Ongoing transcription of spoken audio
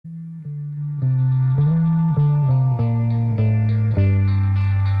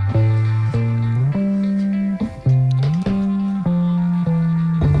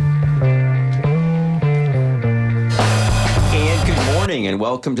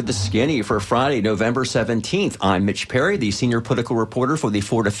welcome to The Skinny for Friday, November 17th. I'm Mitch Perry, the senior political reporter for the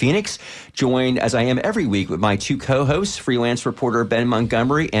Florida Phoenix, joined as I am every week with my two co-hosts, freelance reporter Ben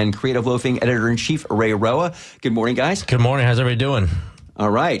Montgomery and creative loafing editor-in-chief Ray Roa. Good morning, guys. Good morning. How's everybody doing? All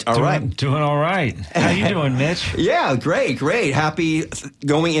right. Doing all right. How you doing, Mitch? Yeah, great. Happy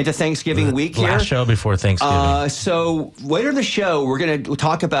going into Thanksgiving week here. Last show before Thanksgiving. So later in the show, we're going to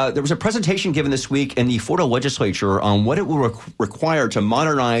talk about, there was a presentation given this week in the Florida legislature on what it will require to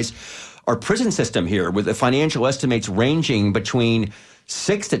modernize our prison system here, with the financial estimates ranging between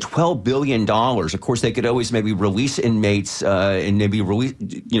 $6 to $12 billion. Of course, they could always maybe release inmates and maybe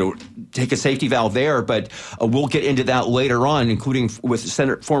take a safety valve there. But we'll get into that later on, including with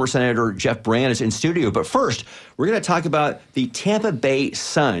former Senator Jeff Brandes in studio. But first, we're going to talk about the Tampa Bay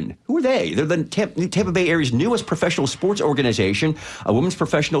Sun. Who are they? They're the Tampa Bay area's newest professional sports organization, a women's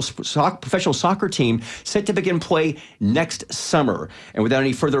professional soccer team set to begin play next summer. And without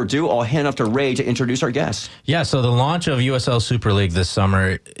any further ado, I'll hand off to Ray to introduce our guest. Yeah, so the launch of USL Super League this summer,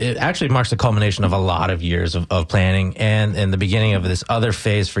 it actually marks the culmination of a lot of years of planning and the beginning of this other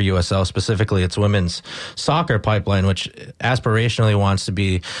phase for USL, specifically its women's soccer pipeline, which aspirationally wants to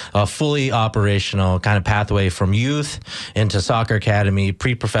be a fully operational kind of pathway from youth into soccer academy,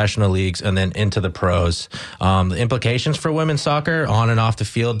 pre-professional leagues, and then into the pros. The implications for women's soccer on and off the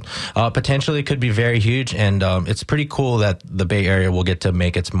field potentially could be very huge, and it's pretty cool that the Bay Area will get to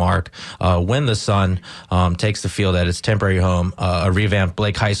make its mark when the Sun takes the field at its temporary home, a revamped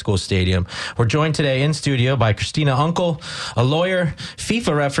Blake High School Stadium. We're joined today in studio by Christina Unkel, a lawyer,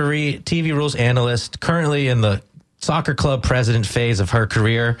 FIFA referee, TV rules analyst, currently in the soccer club president phase of her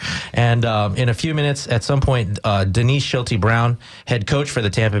career. And in a few minutes, at some point, Denise Schulte-Brown, head coach for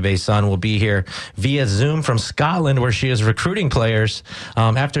the Tampa Bay Sun, will be here via Zoom from Scotland, where she is recruiting players.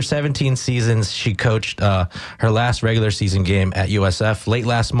 After 17 seasons, she coached her last regular season game at USF late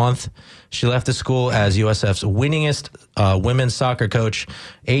last month. She left the school as USF's winningest women's soccer coach,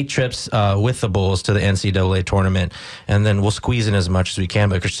 8 trips with the Bulls to the NCAA tournament, and then we'll squeeze in as much as we can.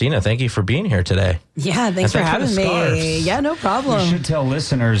 But Christina, thank you for being here today. Yeah, thanks for having me. Yeah, no problem. We should tell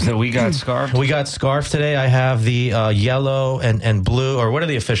listeners that we got scarfed. We got scarfed today. I have the yellow and blue, or what are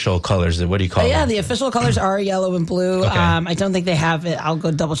the official colors? What do you call them? Yeah, the official colors are yellow and blue. Okay. I don't think they have it. I'll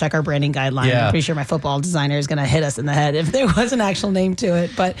go double check our branding guideline. Yeah. I'm pretty sure my football designer is going to hit us in the head if there was an actual name to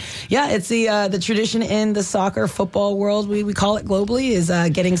it. But yeah, it's the tradition in the soccer football world, we call it globally, is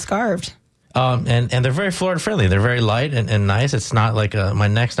getting scarfed. And they're very Florida friendly. They're very light and nice. It's not like my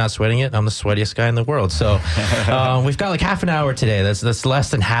neck's not sweating it. I'm the sweatiest guy in the world. So we've got like half an hour today. That's less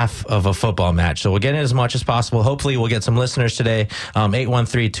than half of a football match. So we'll get in as much as possible. Hopefully we'll get some listeners today.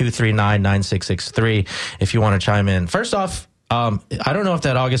 813-239-9663 if you want to chime in. First off, I don't know if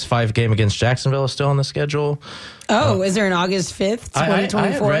that August 5 game against Jacksonville is still on the schedule. Oh, is there an August 5th, 2024? I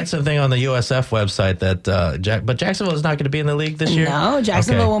had read something on the USF website that, but Jacksonville is not going to be in the league this year? No,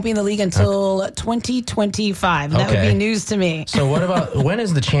 Jacksonville won't be in the league until 2025. That would be news to me. So what about, when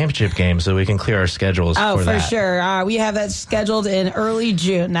is the championship game so we can clear our schedules for that? Oh, for sure. We have that scheduled in early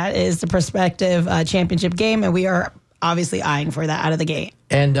June. That is the prospective championship game, and we are obviously eyeing for that out of the gate.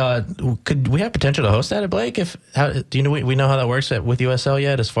 And could we have potential to host that at Blake? Do you know we know how that works with USL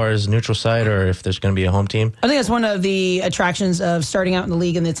yet, as far as neutral site, or if there's going to be a home team? I think that's one of the attractions of starting out in the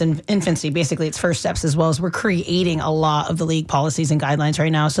league in its infancy, basically its first steps, as well as we're creating a lot of the league policies and guidelines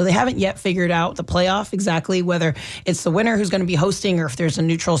right now. So they haven't yet figured out the playoff exactly, whether it's the winner who's going to be hosting or if there's a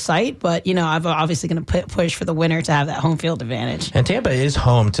neutral site. But, I'm obviously going to push for the winner to have that home field advantage. And Tampa is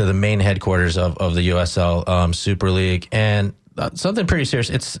home to the main headquarters of the USL Super League. And something pretty serious.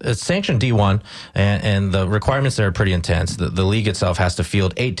 It's sanctioned D1, and the requirements there are pretty intense. The league itself has to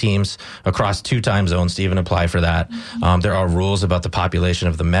field 8 teams across 2 time zones to even apply for that. There are rules about the population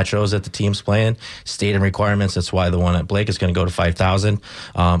of the metros that the teams play in, stadium requirements. That's why the one at Blake is going to go to 5,000.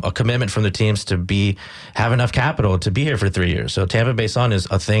 A commitment from the teams to have enough capital to be here for 3 years. So Tampa Bay Sun is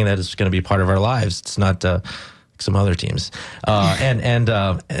a thing that is going to be part of our lives. It's not some other teams, and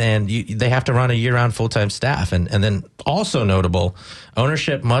they have to run a year-round full-time staff, and then also notable,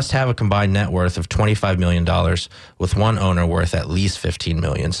 ownership must have a combined net worth of $25 million, with one owner worth at least $15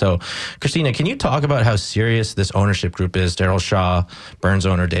 million. So, Christina, can you talk about how serious this ownership group is? Daryl Shaw, Burns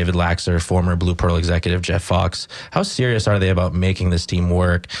owner David Laxer, former Blue Pearl executive Jeff Fox. How serious are they about making this team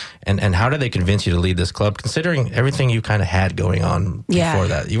work, and how do they convince you to lead this club, considering everything you kind of had going on before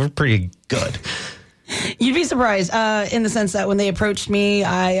that? You were pretty good. You'd be surprised in the sense that when they approached me,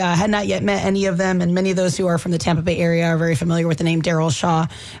 I had not yet met any of them, and many of those who are from the Tampa Bay area are very familiar with the name Daryl Shaw,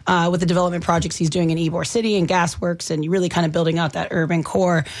 with the development projects he's doing in Ybor City and Gasworks, and really kind of building out that urban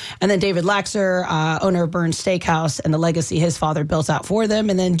core. And then David Laxer, owner of Burns Steakhouse, and the legacy his father built out for them.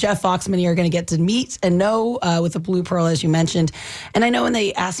 And then Jeff Foxman, you're going to get to meet and know with the Blue Pearl, as you mentioned. And I know when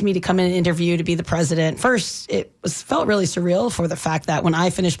they asked me to come in and interview to be the president, first it felt really surreal for the fact that when I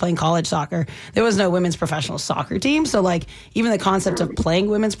finished playing college soccer, there was no women's professional soccer team. So like even the concept of playing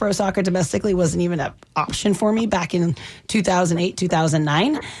women's pro soccer domestically wasn't even an option for me back in 2008,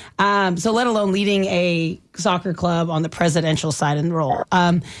 2009. So let alone leading a soccer club on the presidential side and role.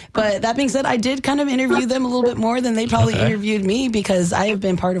 But that being said, I did kind of interview them a little bit more than they probably interviewed me, because I have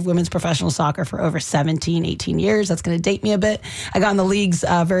been part of women's professional soccer for over 17, 18 years. That's going to date me a bit. I got in the leagues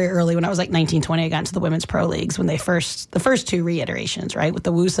very early when I was like 19, 20. I got into the women's pro leagues when the first two reiterations, right? With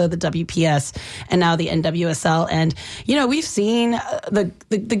the WUSA, the WPS, and now the NWSL. And, you know, we've seen the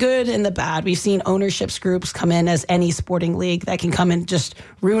good and the bad. We've seen ownerships groups come in as any sporting league that can come and just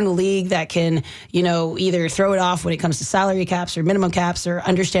ruin a league, that can, you know, either throw it off when it comes to salary caps or minimum caps, or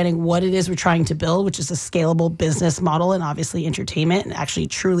understanding what it is we're trying to build, which is a scalable business model and obviously entertainment, and actually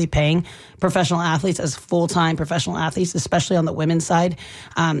truly paying professional athletes as full-time professional athletes, especially on the women's side.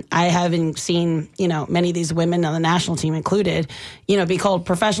 I haven't seen, you know, many of these women on the national team included, you know, be called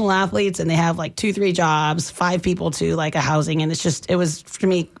professional athletes, and they have like 2-3 jobs, 5 people to like a housing. And it was for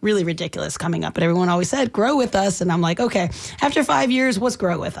me really ridiculous coming up. But everyone always said, grow with us. And I'm like, okay, after 5 years, what's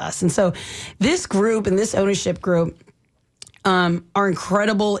grow with us? And so this group and this ownership group are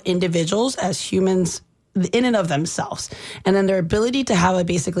incredible individuals as humans in and of themselves. And then their ability to have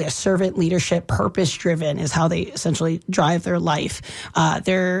basically a servant leadership, purpose-driven, is how they essentially drive their life.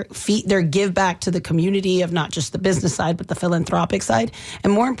 Their give back to the community of not just the business side, but the philanthropic side.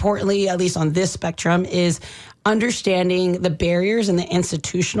 And more importantly, at least on this spectrum, is understanding the barriers and the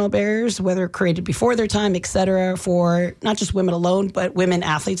institutional barriers, whether created before their time, et cetera, for not just women alone, but women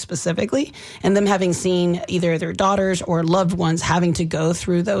athletes specifically, and them having seen either their daughters or loved ones having to go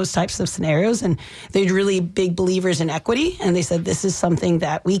through those types of scenarios. And they're really big believers in equity. And they said, this is something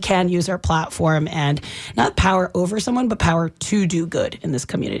that we can use our platform and not power over someone, but power to do good in this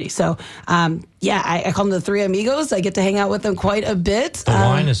community. So, I call them the Three Amigos. I get to hang out with them quite a bit. The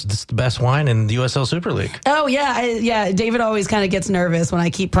wine is the best wine in the USL Super League. Oh, yeah. David always kind of gets nervous when I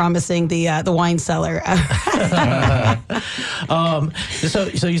keep promising the wine cellar.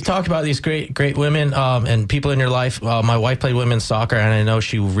 So you talked about these great women and people in your life. My wife played women's soccer, and I know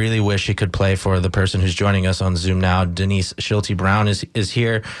she really wished she could play for the person who's joining us on Zoom now. Denise Schulte-Brown is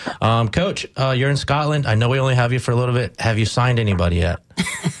here. Coach, you're in Scotland. I know we only have you for a little bit. Have you signed anybody yet?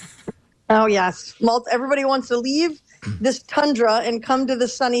 Oh, yes. Everybody wants to leave this tundra and come to the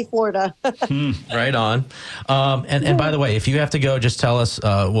sunny Florida. Right on. And by the way, if you have to go, just tell us.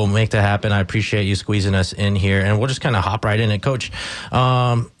 We'll make that happen. I appreciate you squeezing us in here, and we'll just kind of hop right in. And Coach,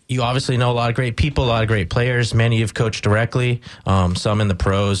 you obviously know a lot of great people, a lot of great players. Many you've coached directly, some in the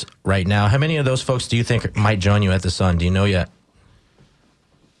pros right now. How many of those folks do you think might join you at the Sun? Do you know yet?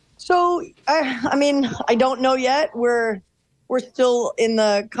 So, I don't know yet. We're still in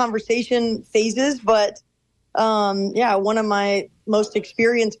the conversation phases, but one of my most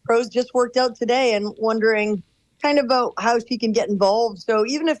experienced pros just worked out today and wondering kind of about how she can get involved. So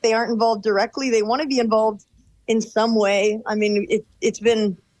even if they aren't involved directly, they want to be involved in some way. I mean, it's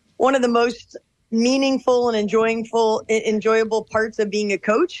been one of the most meaningful and enjoyable parts of being a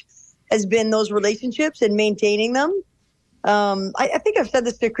coach has been those relationships and maintaining them. I think I've said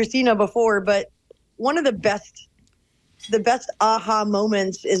this to Christina before, but one of the best aha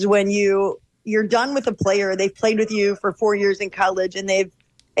moments is when you're done with a player. They've played with you for 4 years in college and they've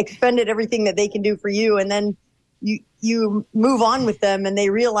expended everything that they can do for you. And then you move on with them and they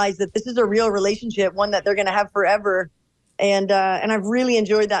realize that this is a real relationship, one that they're going to have forever. And I've really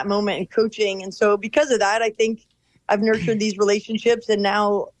enjoyed that moment in coaching. And so because of that, I think I've nurtured these relationships. And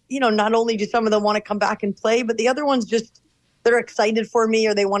now, not only do some of them want to come back and play, but the other ones they're excited for me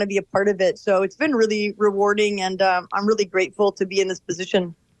or they want to be a part of it. So it's been really rewarding, and I'm really grateful to be in this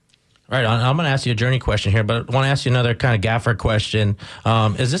position. Right. I'm going to ask you a journey question here, but I want to ask you another kind of gaffer question.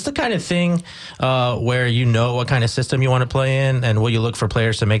 Is this the kind of thing where you know what kind of system you want to play in and will you look for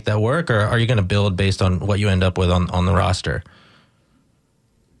players to make that work, or are you going to build based on what you end up with on the roster?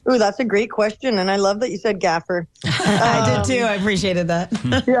 Ooh, that's a great question, and I love that you said gaffer. I did too. I appreciated that.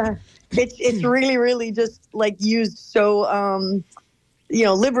 Yeah. It's really, really just like used so,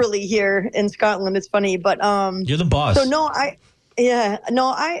 liberally here in Scotland. It's funny, but you're the boss. So I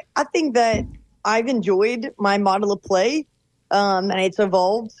think that I've enjoyed my model of play. and it's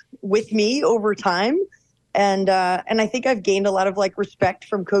evolved with me over time. And I think I've gained a lot of like respect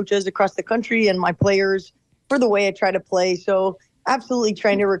from coaches across the country and my players for the way I try to play. So absolutely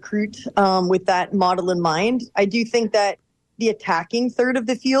trying to recruit with that model in mind. I do think that the attacking third of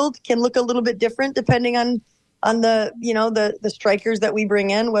the field can look a little bit different depending on the, the strikers that we bring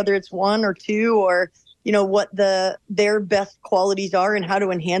in, whether it's one or two, or, what their best qualities are and how to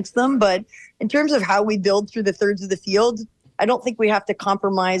enhance them. But in terms of how we build through the thirds of the field, I don't think we have to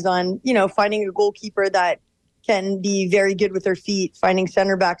compromise on, finding a goalkeeper that can be very good with their feet, finding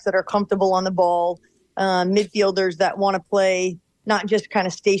center backs that are comfortable on the ball, midfielders that want to play not just kind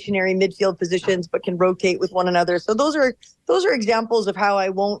of stationary midfield positions, but can rotate with one another. So those are examples of how I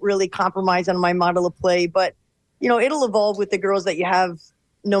won't really compromise on my model of play. But, it'll evolve with the girls that you have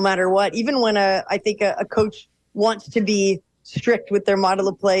no matter what. Even when I think a coach wants to be strict with their model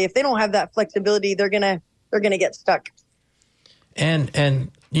of play, if they don't have that flexibility, they're gonna get stuck.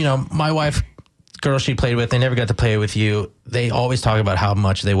 And my wife, girls she played with, they never got to play with you. They always talk about how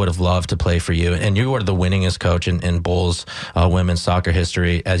much they would have loved to play for you. And you were the winningest coach in Bulls women's soccer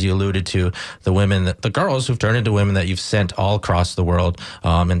history. As you alluded to, the girls who've turned into women that you've sent all across the world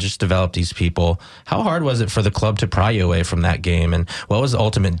and just developed these people. How hard was it for the club to pry you away from that game? And what was the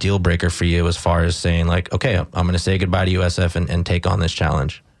ultimate deal breaker for you as far as saying, like, okay, I'm going to say goodbye to USF and take on this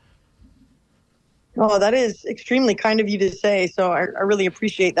challenge? Oh, that is extremely kind of you to say. So I really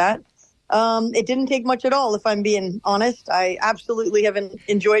appreciate that. It didn't take much at all, if I'm being honest. I absolutely have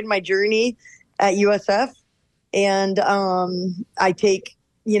enjoyed my journey at USF. And I take,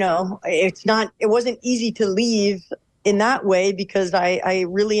 it wasn't easy to leave in that way because I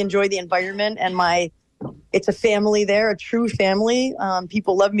really enjoy the environment and it's a family there, a true family.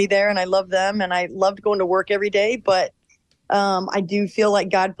 People love me there and I love them and I loved going to work every day. But I do feel like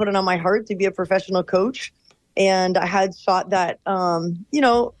God put it on my heart to be a professional coach. And I had sought that,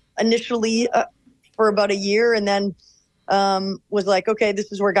 initially for about a year and then was like, okay,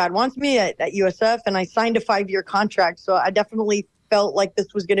 this is where God wants me at USF. And I signed a 5-year contract. So I definitely felt like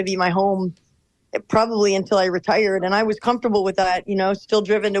this was going to be my home probably until I retired. And I was comfortable with that, still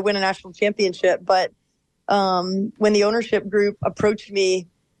driven to win a national championship. But when the ownership group approached me,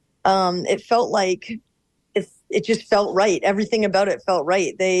 it felt like it just felt right. Everything about it felt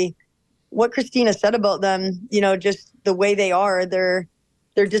right. What Christina said about them, just the way they are, their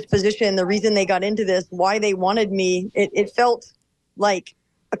disposition, the reason they got into this, why they wanted me, it felt like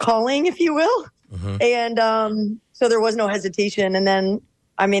a calling, if you will. Mm-hmm. And so there was no hesitation. And then,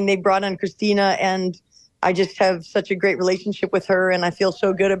 they brought on Christina and I just have such a great relationship with her and I feel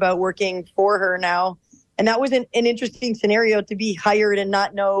so good about working for her now. And that was an interesting scenario to be hired and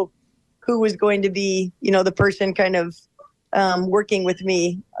not know who was going to be, the person kind of working with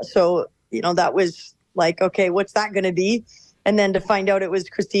me. So, that was like, okay, what's that going to be? And then to find out it was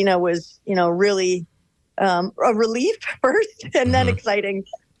Christina was, really a relief first and then exciting.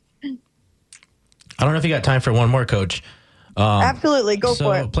 I don't know if you got time for one more, Coach. Absolutely. Go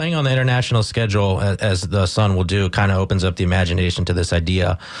for it. So playing on the international schedule, as the Sun will do, kind of opens up the imagination to this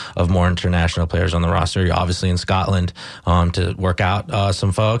idea of more international players on the roster. You're obviously in Scotland to work out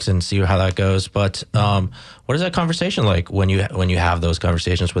some folks and see how that goes. But what is that conversation like when you have those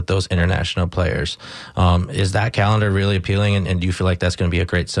conversations with those international players? Is that calendar really appealing? And do you feel like that's going to be a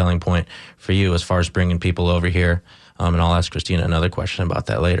great selling point for you as far as bringing people over here? And I'll ask Christina another question about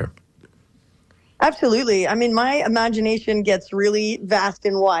that later. Absolutely. My imagination gets really vast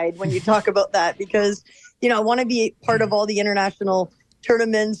and wide when you talk about that because, I want to be part of all the international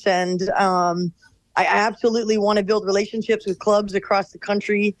tournaments and I absolutely want to build relationships with clubs across the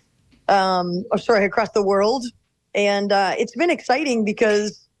country, across the world. And it's been exciting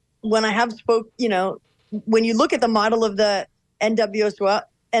because when I have when you look at the model of the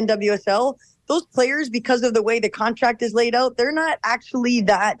NWSL, those players, because of the way the contract is laid out, they're not actually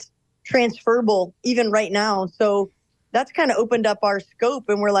that transferable even right now. So that's kind of opened up our scope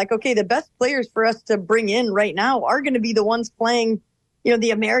and we're like, okay, the best players for us to bring in right now are going to be the ones playing, the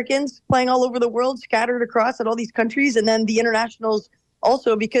Americans playing all over the world, scattered across at all these countries. And then the internationals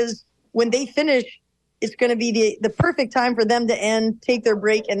also, because when they finish, it's going to be the perfect time for them to end, take their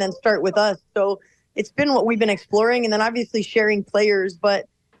break and then start with us. So it's been what we've been exploring and then obviously sharing players, but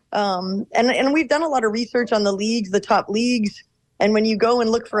and we've done a lot of research on the leagues, the top leagues. And when you go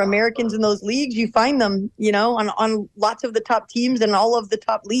and look for Americans in those leagues, you find them, on lots of the top teams and all of the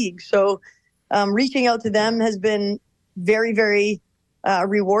top leagues. So reaching out to them has been very, very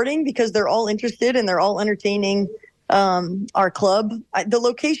rewarding because they're all interested and they're all entertaining our club. The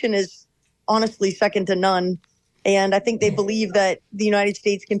location is honestly second to none. And I think they believe that the United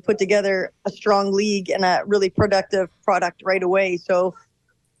States can put together a strong league and a really productive product right away. So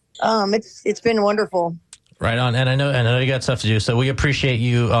it's been wonderful. Right on. And I know you got stuff to do, so we appreciate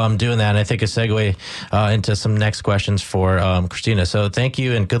you doing that. And I think a segue into some next questions for Christina. So thank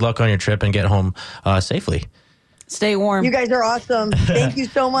you and good luck on your trip and get home safely. Stay warm. You guys are awesome. Thank you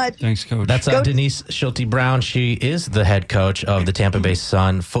so much. Thanks, Coach. That's Denise Schulte-Brown. She is the head coach of the Tampa Bay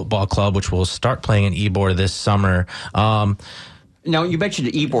Sun Football Club, which will start playing in Ybor this summer. Now, you mentioned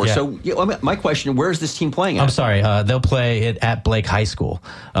Ybor. Yeah. So my question, where is this team playing at? I'm sorry. They'll play it at Blake High School.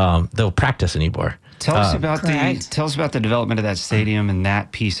 They'll practice in Ybor. Tell us about correct. tell us about the development of that stadium and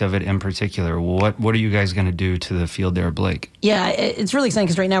that piece of it in particular. What are you guys going to do to the field there, Blake? Yeah, it's really exciting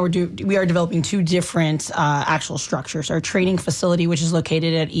because right now we are developing two different actual structures. Our training facility, which is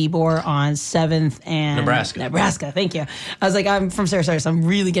located at Ybor on 7th and Nebraska. Thank you. I was like, I'm from Sarasota, so I'm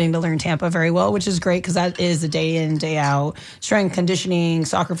really getting to learn Tampa very well, which is great because that is a day in, day out strength conditioning,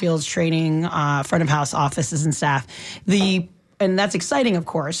 soccer fields, training, front of house offices and staff. And that's exciting, of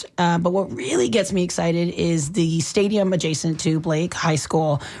course. But what really gets me excited is the stadium adjacent to Blake High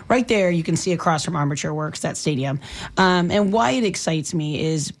School. Right there, you can see across from Armature Works, that stadium. And why it excites me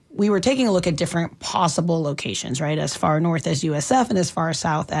is we were taking a look at different possible locations, right? As far north as USF and as far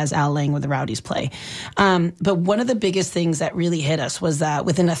south as Al Lang, where the Rowdies play. But one of the biggest things that really hit us was that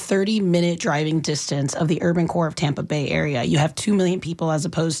within a 30-minute driving distance of the urban core of Tampa Bay area, you have 2 million people as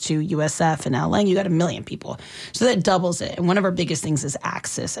opposed to USF and Al Lang, you got 1 million people. So that doubles it. And one of our biggest things is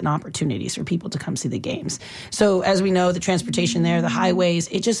access and opportunities for people to come see the games. So as we know, the transportation there, the highways,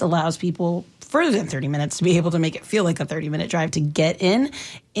 it just allows people further than 30 minutes to be able to make it feel like a 30-minute drive to get in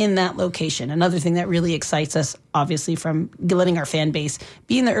that location. Another thing that really excites us, obviously, from letting our fan base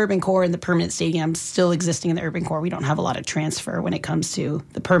be in the urban core and the permanent stadium still existing in the urban core. We don't have a lot of transfer when it comes to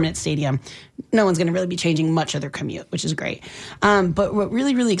the permanent stadium. No one's going to really be changing much of their commute, which is great. But what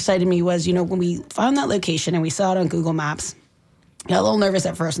really, really excited me was, when we found that location and we saw it on Google Maps, got a little nervous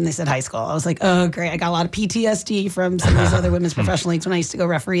at first when they said high school. I was like, oh, great. I got a lot of PTSD from some of these other women's professional leagues when I used to go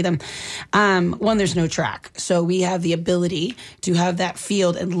referee them. One, there's no track. So we have the ability to have that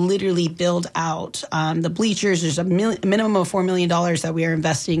field and literally build out the bleachers. There's a minimum of $4 million that we are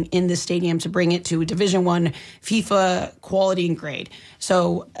investing in this stadium to bring it to Division I FIFA quality and grade.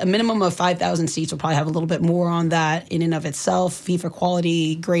 So a minimum of 5,000 seats. We'll probably have a little bit more on that in and of itself. FIFA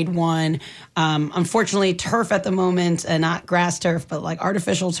quality, grade 1. Unfortunately, turf at the moment, not grass turf, but like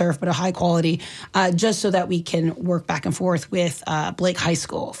artificial turf, but a high quality, just so that we can work back and forth with Blake High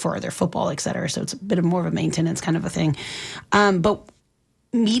School for their football, et cetera. So it's a bit of more of a maintenance kind of a thing. But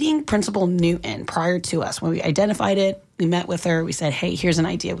meeting Principal Newton prior to us, when we identified it, we met with her, we said, hey, here's an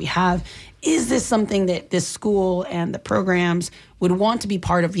idea we have. Is this something that this school and the programs would want to be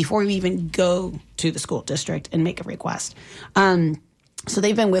part of before we even go to the school district and make a request? So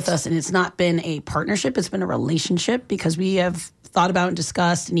they've been with us, and it's not been a partnership. It's been a relationship because we have thought about and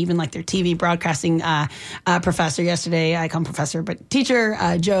discussed, and even like their TV broadcasting professor yesterday, icon professor, but teacher,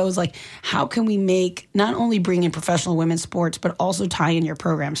 Joe's like, how can we make, not only bring in professional women's sports, but also tie in your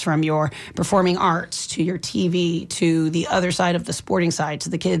programs from your performing arts to your TV to the other side of the sporting side to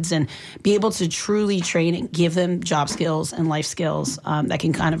the kids, and be able to truly train and give them job skills and life skills that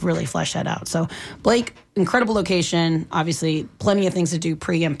can kind of really flesh that out. So Blake, incredible location, obviously plenty of things to do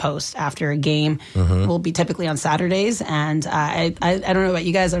pre and post after a game. Will be typically on Saturdays, and I don't know about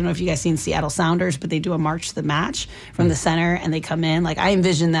you guys. I don't know if you guys seen Seattle Sounders, but they do a March to the Match from the center, and they come in. Like, I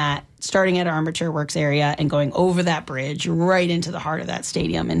envision that starting at our Armature Works area and going over that bridge right into the heart of that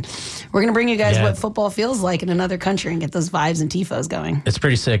stadium. And we're going to bring you guys what football feels like in another country and get those vibes and tifos going. It's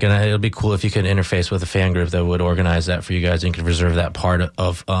pretty sick, and it'll be cool if you could interface with a fan group that would organize that for you guys and could reserve that part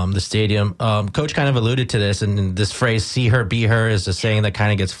of the stadium. Coach kind of alluded to this, and this phrase, see her, be her, is a saying that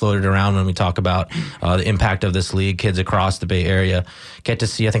kind of gets floated around when we talk about the impact of this league. Kids across the Bay Area get to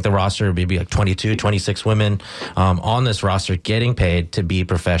see, I think the roster would be like 22, 26 women on this roster getting paid to be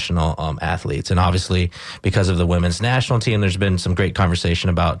professional athletes. And obviously, because of the women's national team, there's been some great conversation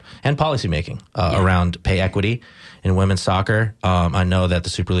about and policymaking around pay equity in women's soccer. I know that the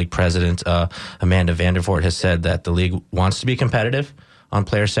Super League president, Amanda Vandervoort, has said that the league wants to be competitive on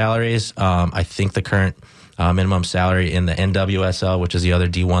player salaries. I think the current minimum salary in the NWSL, which is the other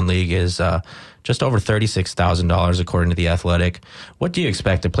D1 league, is just over $36,000 according to The Athletic. What do you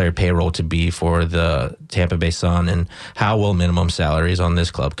expect the player payroll to be for the Tampa Bay Sun, and how will minimum salaries on this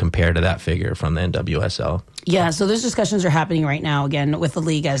club compare to that figure from the NWSL? Yeah, so those discussions are happening right now, again, with the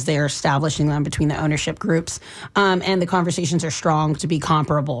league as they're establishing them between the ownership groups. And the conversations are strong to be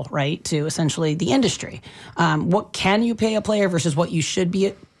comparable, right, to essentially the industry. What can you pay a player versus what you should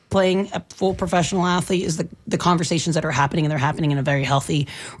be playing a full professional athlete is the conversations that are happening, and they're happening in a very healthy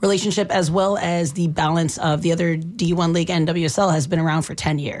relationship, as well as the balance of the other D1 league. NWSL has been around for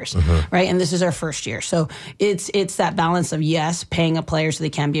 10 years, right? And this is our first year. So it's that balance of, yes, paying a player so they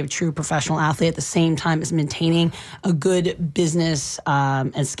can be a true professional athlete at the same time as maintaining a good business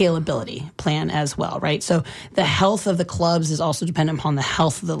and scalability plan as well, right? So the health of the clubs is also dependent upon the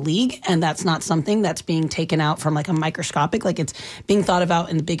health of the league, and that's not something that's being taken out from like a microscopic, like it's being thought about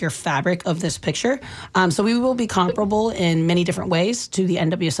in the bigger fabric of this picture. So we will be comparable in many different ways to the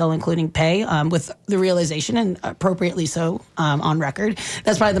NWSL, including pay, with the realization, and appropriately so, on record.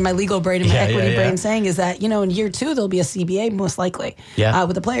 That's probably my legal brain and my equity brain saying is that, in year 2, there'll be a CBA most likely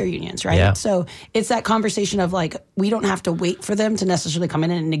with the player unions, right? Yeah. So it's that conversation of like, we don't have to wait for them to necessarily come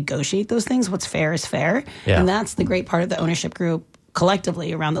in and negotiate those things. What's fair is fair. Yeah. And that's the great part of the ownership group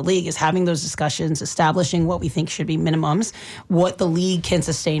collectively around the league, is having those discussions, establishing what we think should be minimums, what the league can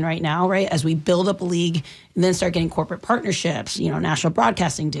sustain right now, right? As we build up a league and then start getting corporate partnerships, national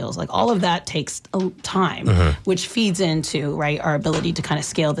broadcasting deals, like all of that takes time, which feeds into, right, our ability to kind of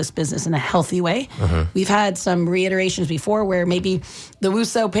scale this business in a healthy way. We've had some reiterations before where maybe the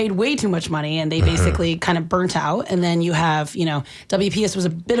WUSO paid way too much money and they basically kind of burnt out. And then you have, WPS was a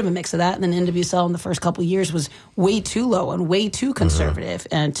bit of a mix of that. And then NWSL in the first couple of years was way too low and way too conservative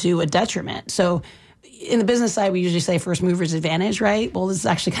and to a detriment. So in the business side, we usually say first mover's advantage, right? Well, this is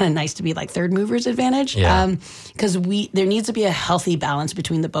actually kind of nice to be like third mover's advantage, because there needs to be a healthy balance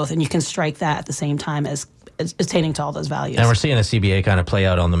between the both, and you can strike that at the same time as attaining to all those values. And we're seeing the CBA kind of play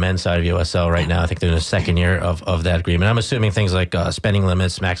out on the men's side of USL right now. I think they're in the second year of that agreement. I'm assuming things like spending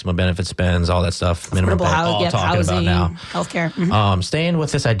limits, maximum benefit spends, all that stuff, minimum pay, all talking housing, about now. Healthcare. Staying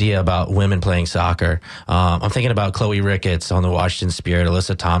with this idea about women playing soccer, I'm thinking about Chloe Ricketts on the Washington Spirit,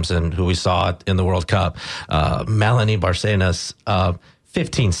 Alyssa Thompson, who we saw in the World Cup, Melanie Barcenas,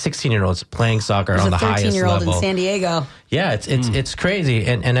 15, 16-year-olds playing soccer on the highest level. There's a 13-year-old in San Diego. Yeah, it's crazy.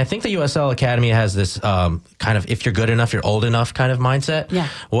 And I think the USL Academy has this kind of, if you're good enough, you're old enough kind of mindset. Yeah.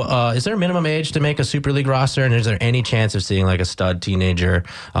 Well, is there a minimum age to make a Super League roster? And is there any chance of seeing like a stud teenager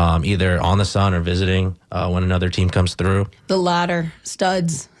either on the Sun or visiting when another team comes through? The latter,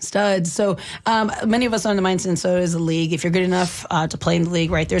 studs. So many of us are on the mindset, and so is the league. If you're good enough to play in the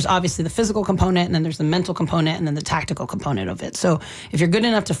league, right, there's obviously the physical component, and then there's the mental component, and then the tactical component of it. So if you're good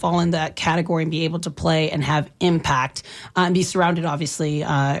enough to fall in that category and be able to play and have impact, and be surrounded, obviously,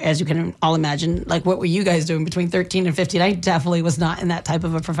 as you can all imagine, like what were you guys doing between 13 and 15? I definitely was not in that type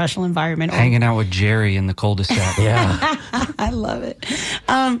of a professional environment. Hanging out with Jerry in the cul-de-sac. Yeah. I love it.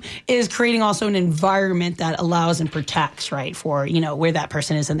 Is creating also an environment that allows and protects, right, for, where that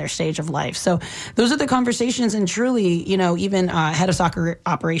person is in their stage of life. So those are the conversations, and truly, even head of soccer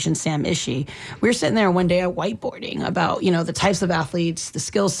operations, Sam Ishii, we were sitting there one day at whiteboarding about, the types of athletes, the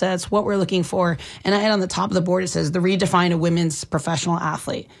skill sets, what we're looking for. And I had on the top of the board, it says, the redefine a women's professional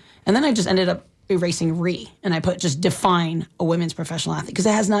athlete. And then I just ended up erasing and I put just define a women's professional athlete, because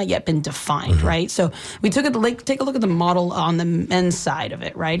it has not yet been defined, right? So we take a look at the model on the men's side of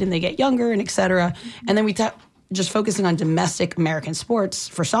it, right? And they get younger and et cetera. And then we just focusing on domestic American sports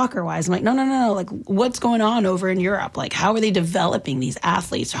for soccer-wise. I'm like, no. Like, what's going on over in Europe? Like, how are they developing these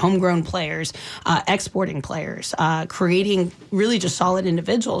athletes, homegrown players, exporting players, creating really just solid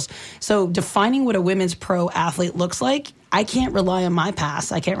individuals? So defining what a women's pro athlete looks like, I can't rely on my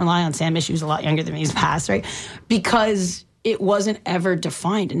past. I can't rely on Sam Ishii, who's a lot younger than me's past, right? Because it wasn't ever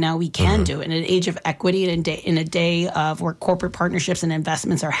defined, and now we can do it in an age of equity and in a day of where corporate partnerships and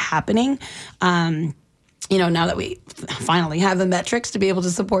investments are happening. Now that we finally have the metrics to be able to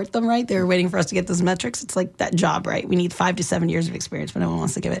support them, right? They were waiting for us to get those metrics. It's like that job, right? We need 5 to 7 years of experience, but no one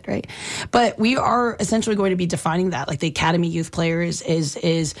wants to give it, right? But we are essentially going to be defining that. Like the Academy Youth Players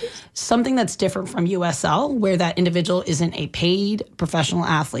is something that's different from USL, where that individual isn't a paid professional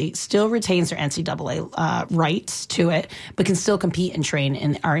athlete, still retains their NCAA rights to it, but can still compete and train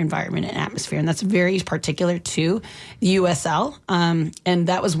in our environment and atmosphere. And that's very particular to the USL. And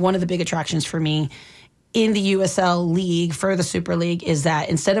that was one of the big attractions for me in the USL League for the Super League, is that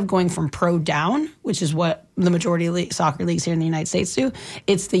instead of going from pro down, which is what the majority of soccer leagues here in the United States do,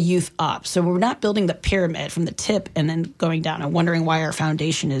 it's the youth up. So we're not building the pyramid from the tip and then going down and wondering why our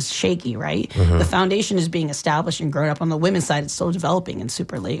foundation is shaky, right? The foundation is being established and grown up. On the women's side, it's still developing in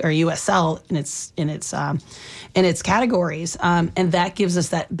Super League or USL in its categories. And that gives us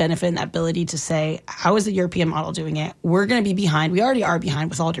that benefit and that ability to say, how is the European model doing it? We're going to be behind. We already are behind,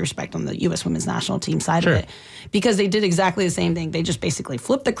 with all due respect, on the U.S. women's national team side of it, because they did exactly the same thing. They just basically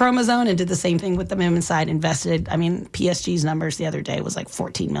flipped the chromosome and did the same thing with the women's side and invested. I mean, PSG's numbers the other day was like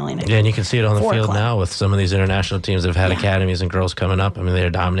 14 million. Yeah, and you can see it on the field now with some of these international teams that have had academies and girls coming up. I mean, they're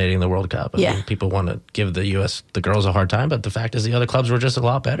dominating the World Cup. I mean, people want to give the girls a hard time, but the fact is the other clubs were just a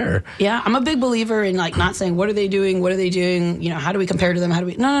lot better. Yeah, I'm a big believer in like not saying what are they doing, you know, how do we compare to them,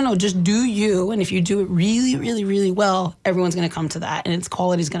 no, just do you, and if you do it really, really, really well, everyone's going to come to that, and its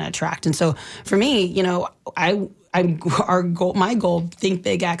quality is going to attract. And so for me, you know, my goal, think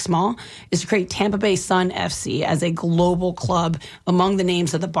big, act small, is to create Tampa Bay Sun FC as a global club among the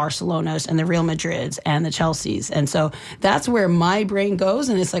names of the Barcelonas and the Real Madrids and the Chelseas. And so that's where my brain goes.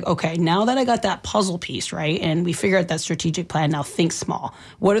 And it's like, okay, now that I got that puzzle piece, right, and we figure out that strategic plan, now think small.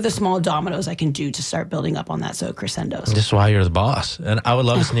 What are the small dominoes I can do to start building up on that so it crescendos? This is why you're the boss. And I would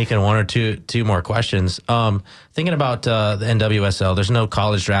love to sneak in one or two more questions. Thinking about the NWSL, there's no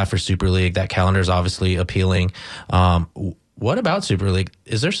college draft for Super League. That calendar is obviously appealing. What about Super League?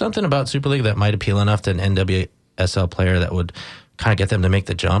 Is there something about Super League that might appeal enough to an NWSL player that would kind of get them to make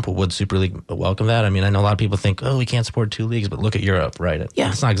the jump? Would Super League welcome that? I mean, I know a lot of people think, we can't support two leagues, but look at Europe, right? Yeah.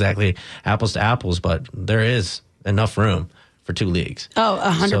 It's not exactly apples to apples, but there is enough room for two leagues.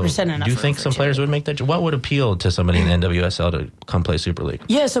 100% enough. Do you think some players would make that? What would appeal to somebody in the NWSL to come play Super League?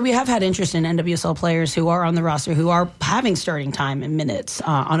 Yeah, so we have had interest in NWSL players who are on the roster who are having starting time and minutes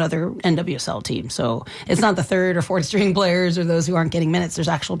on other NWSL teams. So it's not the third or fourth string players or those who aren't getting minutes. There's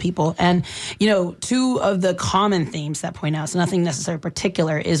actual people. And, you know, two of the common themes that point out, so nothing necessarily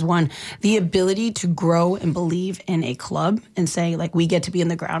particular, is one, the ability to grow and believe in a club and say, like, we get to be in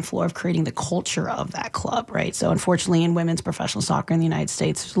the ground floor of creating the culture of that club, right? So unfortunately, in women's professional soccer in the United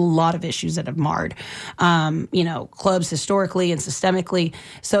States, there's a lot of issues that have marred, you know, clubs historically and systemically.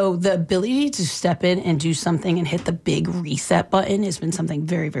 So the ability to step in and do something and hit the big reset button has been something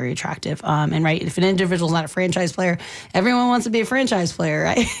very, very attractive. And right, if an individual's not a franchise player, everyone wants to be a franchise player,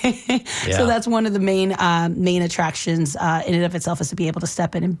 right? Yeah. So that's one of the main attractions in and of itself, is to be able to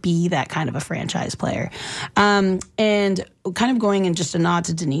step in and be that kind of a franchise player. And kind of going in just a nod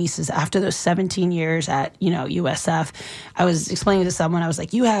to Denise, is after those 17 years at, you know, USF, I was explaining to someone, I was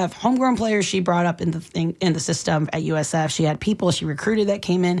like, you have homegrown players she brought up in the system at USF. She had people she recruited that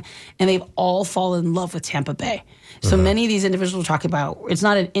came in, and they've all fallen in love with Tampa Bay. So many of these individuals talk about, it's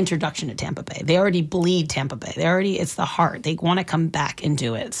not an introduction to Tampa Bay. They already bleed Tampa Bay. It's the heart. They want to come back and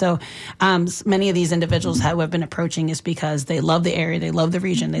do it. So many of these individuals who have been approaching is because they love the area, they love the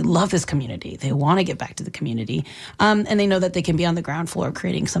region, they love this community. They want to get back to the community. And they know that they can be on the ground floor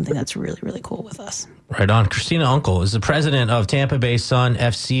creating something that's really, really cool with us. Right on. Christina Unkel is the president of Tampa Bay Sun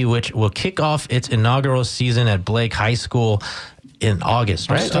FC, which will kick off its inaugural season at Blake High School in August,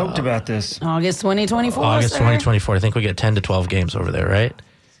 right? I'm stoked about this. August 2024. August 2024. I think we get 10 to 12 games over there, right?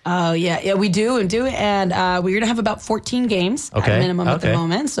 Oh, yeah, we do. And we're going to have about 14 games at minimum at the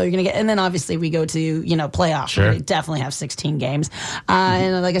moment. So you're going to get, and then obviously we go to, you know, playoffs. Sure. We're going to definitely have 16 games.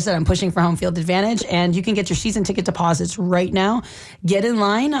 And like I said, I'm pushing for home field advantage, and you can get your season ticket deposits right now. Get in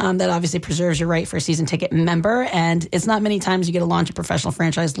line. That obviously preserves your right for a season ticket member. And it's not many times you get to launch a professional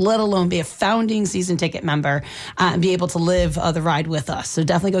franchise, let alone be a founding season ticket member and be able to live the ride with us. So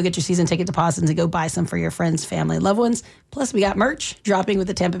definitely go get your season ticket deposits and go buy some for your friends, family, loved ones. Plus, we got merch dropping with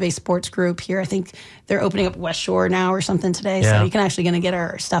the Tampa Bay Sports Group here. I think they're opening up West Shore now or something today. Yeah. So you can actually going to get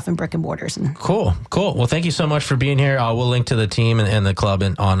our stuff in brick and mortars. Cool. Well, thank you so much for being here. We'll link to the team and the club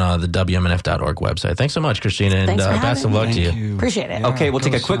on the WMNF.org website. Thanks so much, Christina. And Thanks for best of luck to you. Appreciate it. Yeah, okay, we'll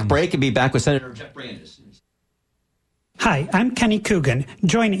take a quick break and be back with Senator Jeff Brandis. Hi, I'm Kenny Coogan.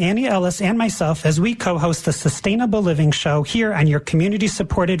 Join Annie Ellis and myself as we co-host the Sustainable Living Show here on your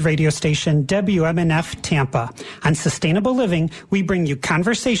community-supported radio station, WMNF Tampa. On Sustainable Living, we bring you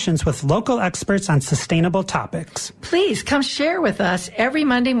conversations with local experts on sustainable topics. Please come share with us every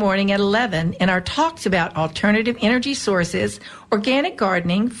Monday morning at 11 in our talks about alternative energy sources, organic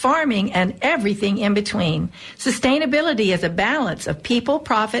gardening, farming, and everything in between. Sustainability is a balance of people,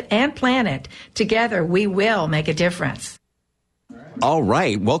 profit, and planet. Together, we will make a difference. All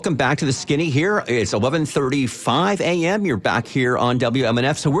right. Welcome back to The Skinny here. It's 11:35 a.m. You're back here on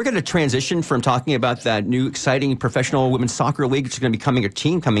WMNF. So we're going to transition from talking about that new exciting professional women's soccer league, which is going to be coming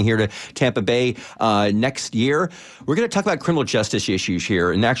here to Tampa Bay next year. We're going to talk about criminal justice issues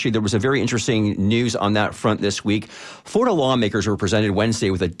here. And actually, there was a very interesting news on that front this week. Florida lawmakers were presented Wednesday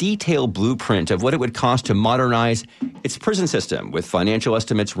with a detailed blueprint of what it would cost to modernize its prison system, with financial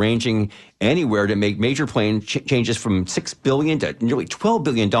estimates ranging anywhere to make major plan changes from $6 billion to spent nearly $12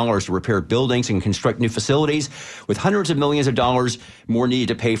 billion to repair buildings and construct new facilities, with hundreds of millions of dollars more needed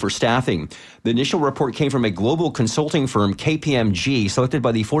to pay for staffing. The initial report came from a global consulting firm, KPMG, selected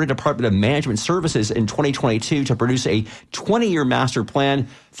by the Florida Department of Management Services in 2022 to produce a 20-year master plan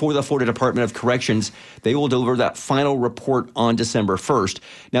for the Florida Department of Corrections. They will deliver that final report on December 1st.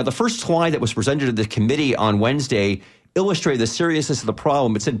 Now, the first slide that was presented to the committee on Wednesday illustrated the seriousness of the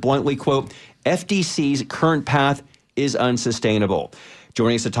problem. It said bluntly, quote, FDC's current path is unsustainable.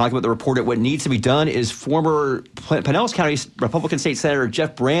 Joining us to talk about the report and what needs to be done is former Pinellas County Republican State Senator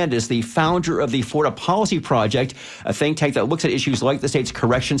Jeff Brandes, the founder of the Florida Policy Project, a think tank that looks at issues like the state's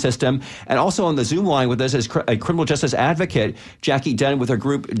correction system. And also on the Zoom line with us is a criminal justice advocate, Jackie Dunn, with her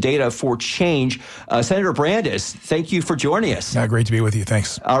group Data for Change. Senator Brandes, thank you for joining us. Yeah, great to be with you.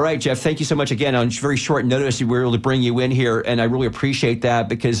 Thanks. All right, Jeff, thank you so much again. On very short notice, we were able to bring you in here, and I really appreciate that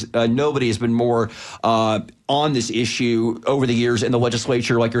because nobody has been more on this issue over the years in the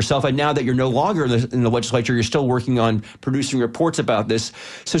legislature like yourself. And now that you're no longer in the legislature, you're still working on producing reports about this.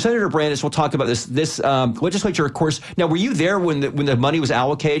 So Senator Brandes, we'll talk about this. This legislature, of course. Now, were you there when the money was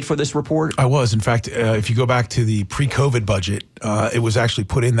allocated for this report? I was. In fact, if you go back to the pre-COVID budget, it was actually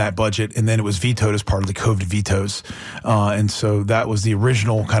put in that budget, and then it was vetoed as part of the COVID vetoes. And so that was the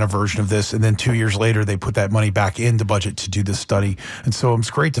original kind of version of this. And then 2 years later, they put that money back into budget to do this study. And so it's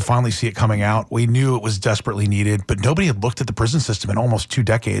great to finally see it coming out. We knew it was desperately needed, but nobody had looked at the prison system in almost 2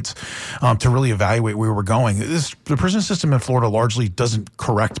 decades to really evaluate where we were going. The prison system in Florida largely doesn't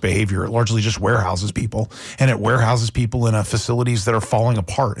correct behavior. It largely just warehouses people, and it warehouses people in facilities that are falling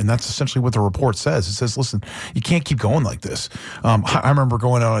apart. And that's essentially what the report says. It says, listen, you can't keep going like this. I remember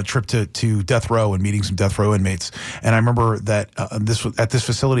going on a trip to death row and meeting some death row inmates. And I remember that at this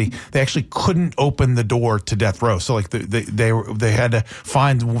facility, they actually couldn't open the door to death row. So like they had to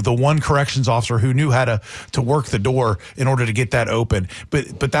find the one corrections officer who knew how to work the door in order to get that open.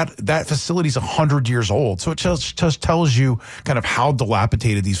 But that facility is 100 years old. So it just tells you kind of how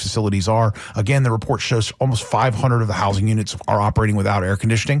dilapidated these facilities are. Again, the report shows almost 500 of the housing units are operating without air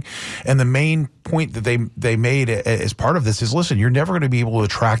conditioning. And the main point that they made as part of this is, listen, you're never going to be able to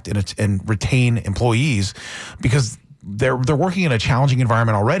attract and retain employees because they're working in a challenging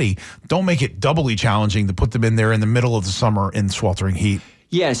environment already. Don't make it doubly challenging to put them in there in the middle of the summer in sweltering heat.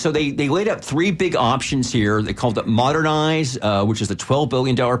 Yeah, so they laid out 3 big options here. They called it modernize, which is the $12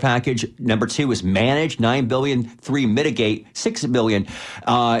 billion package. Number 2 is manage, $9 billion. 3, mitigate, $6 billion.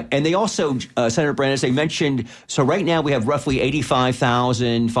 And they also, Senator Brandes, they mentioned, so right now we have roughly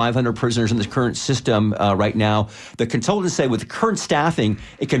 85,500 prisoners in the current system right now. The consultants say with the current staffing,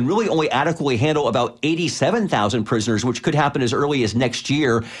 it can really only adequately handle about 87,000 prisoners, which could happen as early as next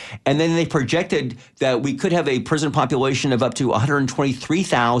year. And then they projected that we could have a prison population of up to 123,000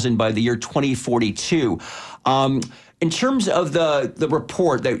 by the year 2042. In terms of the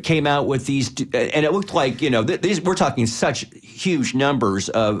report that came out with these, and it looked like, these, we're talking such huge numbers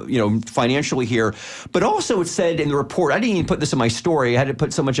of, financially here, but also it said in the report, I didn't even put this in my story, I had to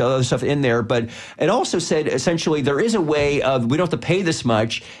put so much other stuff in there, but it also said essentially there is a way of, we don't have to pay this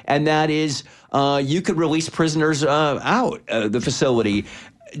much, and that is you could release prisoners out the facility.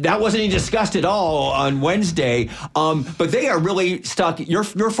 That wasn't even discussed at all on Wednesday, but they are really stuck. Your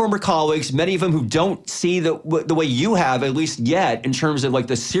former colleagues, many of them who don't see the way you have, at least yet, in terms of like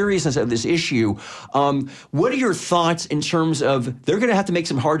the seriousness of this issue. What are your thoughts in terms of they're going to have to make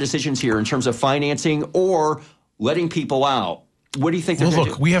some hard decisions here in terms of financing or letting people out? What do you think they're going to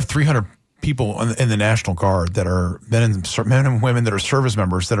do? Look, we have 300 people in the National Guard that are men and women that are service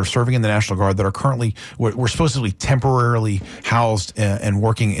members that are serving in the National Guard that are currently, we're supposedly temporarily housed and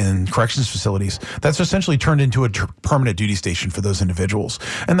working in corrections facilities. That's essentially turned into a permanent duty station for those individuals.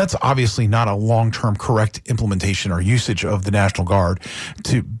 And that's obviously not a long-term correct implementation or usage of the National Guard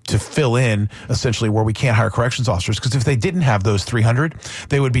to fill in essentially where we can't hire corrections officers. Because if they didn't have those 300,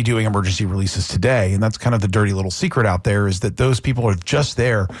 they would be doing emergency releases today. And that's kind of the dirty little secret out there, is that those people are just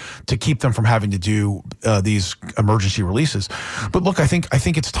there to keep them from having to do these emergency releases. But look, I think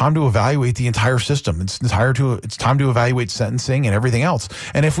it's time to evaluate the entire system. It's time to evaluate sentencing and everything else.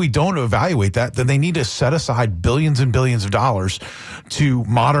 And if we don't evaluate that, then they need to set aside billions and billions of dollars to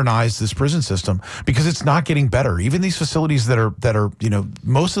modernize this prison system, because it's not getting better. Even these facilities that are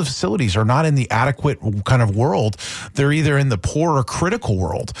most of the facilities are not in the adequate kind of world. They're either in the poor or critical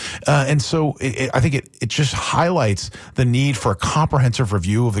world. And so I think it just highlights the need for a comprehensive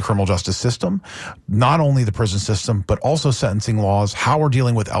review of the criminal justice system, not only the prison system, but also sentencing laws, how we're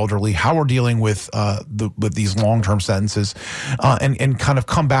dealing with elderly, how we're dealing with these long-term sentences, and kind of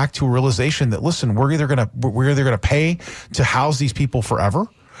come back to a realization that, listen, we're either going to pay to house these people forever,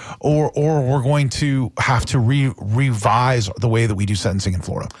 or we're going to have to revise the way that we do sentencing in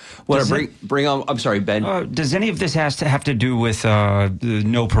Florida. Well, bring on. I'm sorry, Ben. Does any of this have to do with the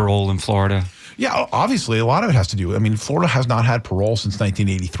no parole in Florida? Yeah, obviously, a lot of it has to do. I mean, Florida has not had parole since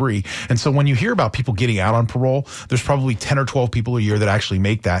 1983. And so when you hear about people getting out on parole, there's probably 10 or 12 people a year that actually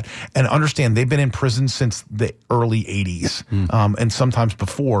make that. And understand, they've been in prison since the early 80s and sometimes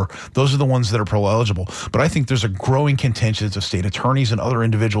before. Those are the ones that are parole eligible. But I think there's a growing contingent of state attorneys and other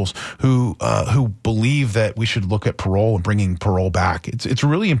individuals who believe that we should look at parole and bringing parole back. It's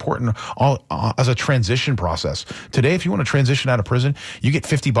really important as a transition process. Today, if you want to transition out of prison, you get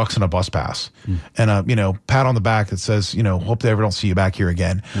 $50 in a bus pass. And a pat on the back that says, hope they ever don't see you back here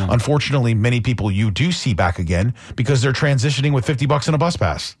again. Yeah. Unfortunately, many people you do see back again because they're transitioning with $50 in a bus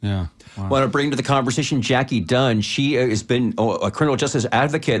pass. Yeah. Wow. I want to bring to the conversation Jackie Dunn. She has been a criminal justice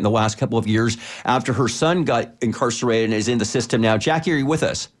advocate in the last couple of years after her son got incarcerated and is in the system now. Jackie, are you with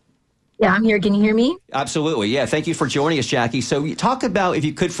us? Yeah, I'm here. Can you hear me? Absolutely. Yeah. Thank you for joining us, Jackie. So talk about, if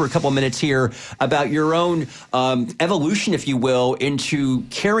you could, for a couple of minutes here, about your own evolution, if you will, into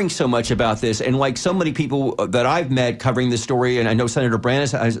caring so much about this. And like so many people that I've met covering this story, and I know Senator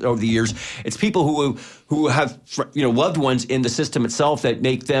Brandis has over the years, it's people who have loved ones in the system itself that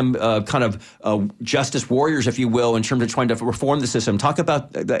make them justice warriors, if you will, in terms of trying to reform the system. Talk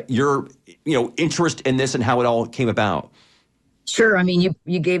about your interest in this and how it all came about. Sure. I mean,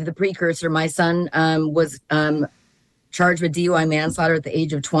 you gave the precursor. My son was charged with DUI manslaughter at the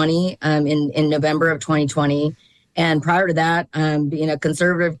age of 20 in November of 2020. And prior to that, being a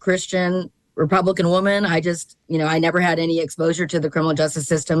conservative Christian Republican woman, I just, I never had any exposure to the criminal justice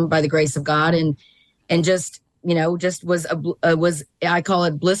system by the grace of God. And just was I call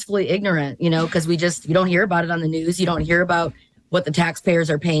it blissfully ignorant, because you don't hear about it on the news. You don't hear about what the taxpayers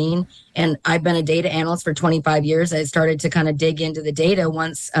are paying. And I've been a data analyst for 25 years. I started to kind of dig into the data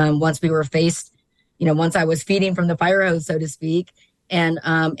once we were faced, once I was feeding from the fire hose, so to speak. And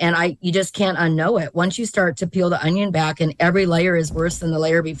you just can't unknow it. Once you start to peel the onion back and every layer is worse than the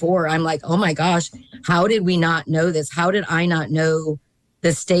layer before, I'm like, oh my gosh, how did we not know this? How did I not know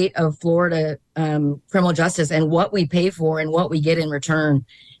the state of Florida criminal justice and what we pay for and what we get in return?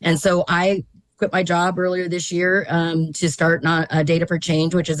 And so I quit my job earlier this year to start Data for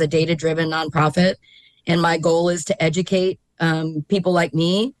Change, which is a data-driven nonprofit. And my goal is to educate people like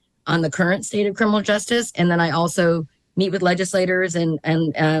me on the current state of criminal justice. And then I also meet with legislators and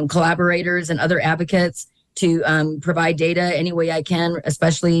collaborators and other advocates to provide data any way I can,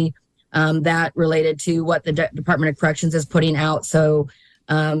 especially that related to what the Department of Corrections is putting out. So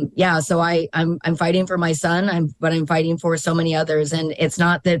so I'm fighting for my son, but I'm fighting for so many others. And it's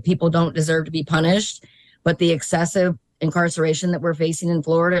not that people don't deserve to be punished, but the excessive incarceration that we're facing in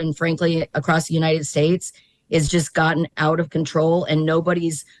Florida and frankly across the United States is just gotten out of control. And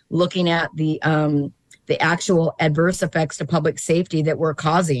nobody's looking at the actual adverse effects to public safety that we're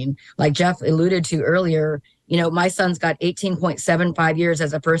causing. Like Jeff alluded to earlier, my son's got 18.75 years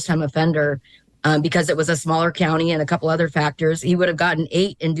as a first-time offender. Because it was a smaller county and a couple other factors. He would have gotten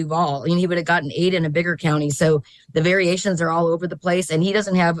 8 in Duval, and he would have gotten 8 in a bigger county. So the variations are all over the place, and he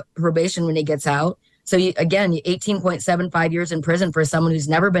doesn't have probation when he gets out. So again, 18.75 years in prison for someone who's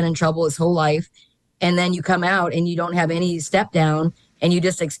never been in trouble his whole life. And then you come out and you don't have any step down and you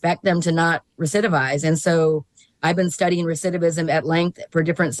just expect them to not recidivize. And so I've been studying recidivism at length for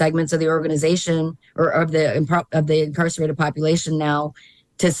different segments of the organization or of the incarcerated population now,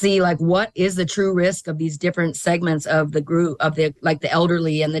 to see what is the true risk of these different segments of the group of the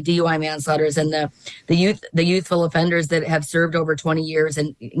elderly and the DUI manslaughters and the youthful offenders that have served over 20 years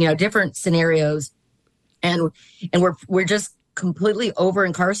and different scenarios. And we're just completely over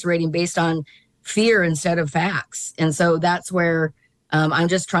incarcerating based on fear instead of facts. And so that's where I'm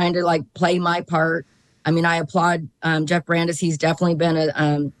just trying to play my part. I mean, I applaud Jeff Brandis. He's definitely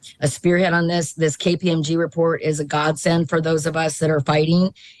been a spearhead on this. This KPMG report is a godsend for those of us that are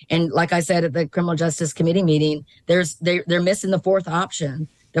fighting. And like I said at the Criminal Justice Committee meeting, they're missing the fourth option.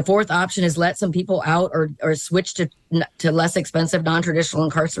 The fourth option is let some people out or switch to less expensive non-traditional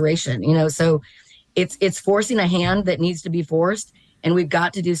incarceration. So it's forcing a hand that needs to be forced. And we've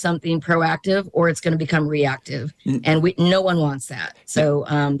got to do something proactive or it's going to become reactive. And no one wants that. So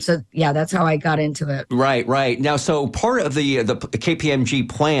that's how I got into it. Right. Now, so part of the KPMG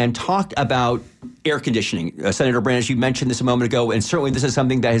plan talked about air conditioning. Senator Brand, as you mentioned this a moment ago, and certainly this is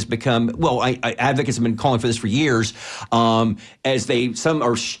something that has become, well, advocates have been calling for this for years, as some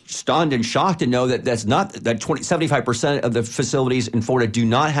are stunned and shocked to know that that's not, that 75% of the facilities in Florida do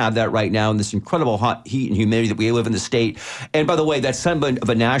not have that right now in this incredible hot heat and humidity that we live in the state. And by the way, that's somewhat of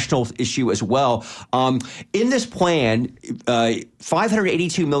a national issue as well. In this plan,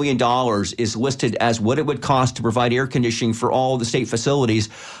 $582 million is listed as what it would cost to provide air conditioning for all the state facilities.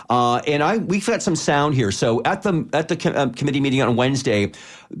 And we've got some sound here. So at the committee meeting on Wednesday,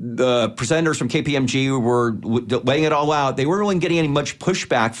 the presenters from KPMG were laying it all out. They weren't really getting any much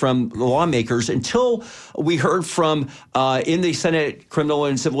pushback from the lawmakers until we heard from in the Senate Criminal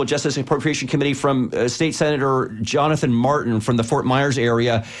and Civil Justice Appropriation Committee from State Senator Jonathan Martin from the Fort Myers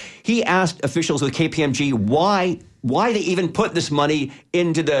area. He asked officials with KPMG why they even put this money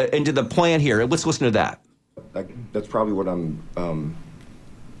into the plan here. Let's listen to that. That's probably what I'm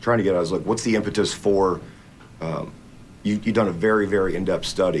trying to get at. Is like, what's the impetus for? You've done a very, very in-depth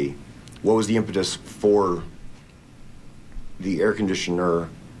study. What was the impetus for the air conditioning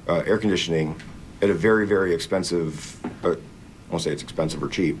at a very, very expensive? I won't say it's expensive or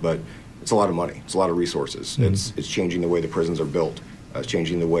cheap, but it's a lot of money. It's a lot of resources. Mm-hmm. It's changing the way the prisons are built. It's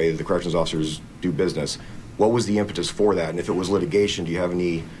changing the way the corrections officers do business. What was the impetus for that? And if it was litigation, do you have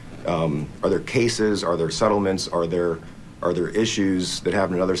any? Are there cases? Are there settlements? Are there issues that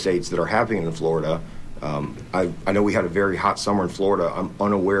happen in other states that are happening in Florida? I know we had a very hot summer in Florida. I'm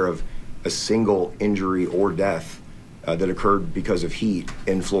unaware of a single injury or death that occurred because of heat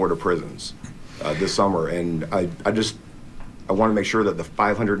in Florida prisons this summer. And I want to make sure that the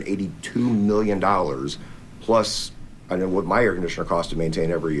 $582 million plus, I know what my air conditioner costs to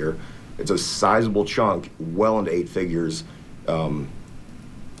maintain every year, it's a sizable chunk, well into 8 figures.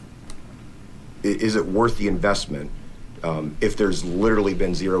 Is it worth the investment? If there's literally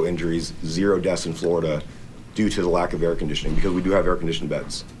been 0 injuries, 0 deaths in Florida due to the lack of air conditioning, because we do have air-conditioned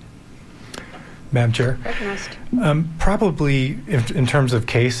beds. Madam Chair, probably in terms of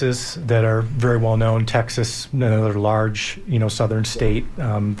cases that are very well known, Texas, another large, southern state,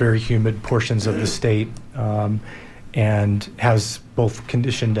 very humid portions of the state, and has both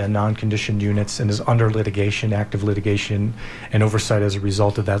conditioned and non-conditioned units and is under litigation, active litigation, and oversight as a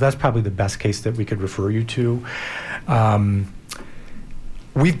result of that. That's probably the best case that we could refer you to.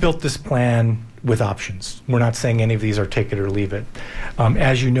 We've built this plan with options. We're not saying any of these are take it or leave it.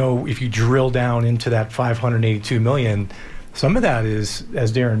 As you know, if you drill down into that $582 million, some of that is,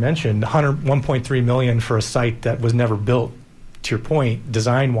 as Darren mentioned, $1.3 million for a site that was never built, to your point,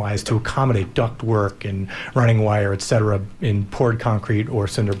 design-wise, to accommodate ductwork and running wire, et cetera, in poured concrete or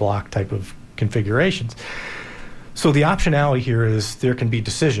cinder block type of configurations. So the optionality here is there can be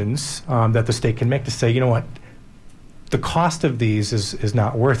decisions that the state can make to say, you know what, the cost of these is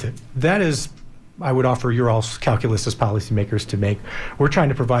not worth it. That is, I would offer your all's calculus as policymakers to make. We're trying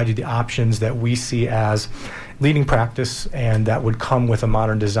to provide you the options that we see as leading practice and that would come with a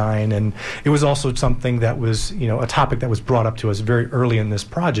modern design. And it was also something that was, a topic that was brought up to us very early in this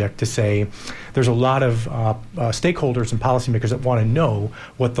project to say there's a lot of stakeholders and policymakers that want to know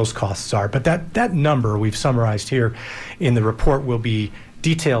what those costs are. But that number we've summarized here in the report will be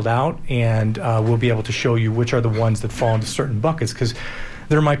detailed out, and we'll be able to show you which are the ones that fall into certain buckets, because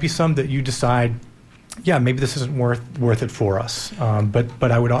there might be some that you decide, yeah, maybe this isn't worth it for us.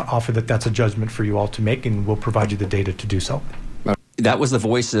 But I would offer that that's a judgment for you all to make, and we'll provide you the data to do so. That was the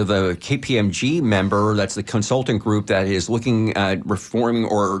voice of a KPMG member. That's the consulting group that is looking at reforming,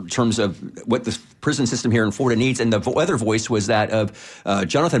 or in terms of what the prison system here in Florida needs. And the other voice was that of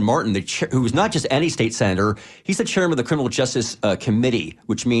Jonathan Martin, who's not just any state senator. He's the chairman of the Criminal Justice Committee,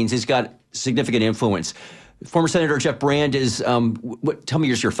 which means he's got significant influence. Former Senator Jeff Brand is. Tell me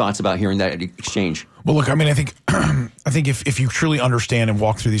your thoughts about hearing that exchange. Well, look, I think if you truly understand and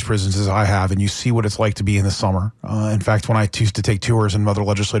walk through these prisons as I have, and you see what it's like to be in the summer. In fact, when I used to take tours and other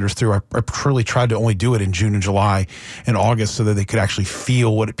legislators through, I truly tried to only do it in June and July and August so that they could actually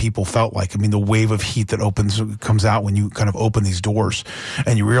feel what people felt like. I mean, the wave of heat that comes out when you kind of open these doors,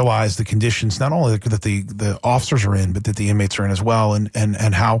 and you realize the conditions not only that the officers are in, but that the inmates are in as well, and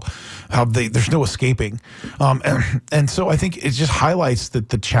how there's no escaping. And so I think it just highlights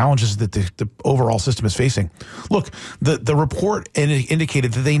the challenges that the overall system is facing. Look, the report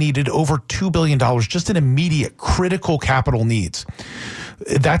indicated that they needed over $2 billion just in immediate critical capital needs.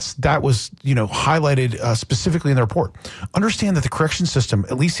 That was highlighted specifically in the report. Understand that the correction system,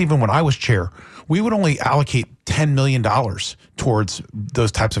 at least even when I was chair, we would only allocate $10 million towards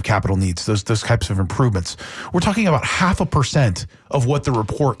those types of capital needs, those types of improvements. We're talking about 0.5% of what the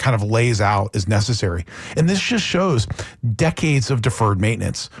report kind of lays out is necessary. And this just shows decades of deferred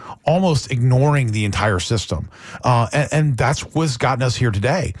maintenance, almost ignoring the entire system. And that's what's gotten us here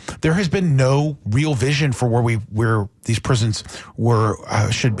today. There has been no real vision for where these prisons were,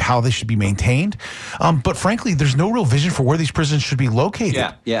 how they should be maintained. But frankly, there's no real vision for where these prisons should be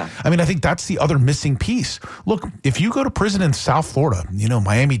located. Yeah. I mean, I think that's the other missing piece. Look, if you go to prison in South Florida,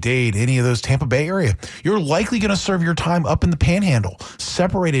 Miami-Dade, any of those Tampa Bay area, you're likely going to serve your time up in the Panhandle,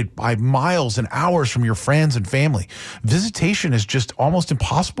 separated by miles and hours from your friends and family. Visitation is just almost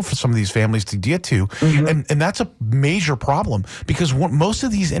impossible for some of these families to get to. And that's a major problem because most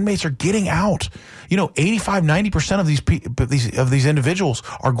of these inmates are getting out. 85-90% of these individuals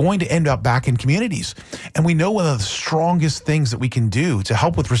are going to end up back in communities. And we know one of the strongest things that we can do to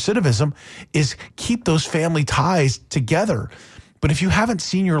help with recidivism is keep those family ties together. But if you haven't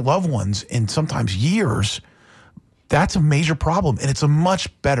seen your loved ones in sometimes years, that's a major problem, and it's a much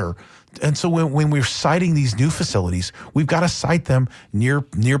better. And so when we're citing these new facilities, we've got to cite them near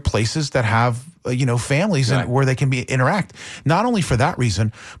places that have families and where they can interact. Not only for that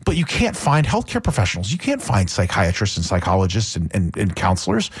reason, but you can't find healthcare professionals. You can't find psychiatrists and psychologists and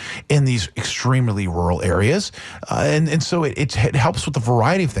counselors in these extremely rural areas. And so it helps with a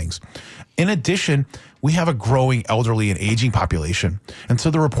variety of things. In addition, we have a growing elderly and aging population. And so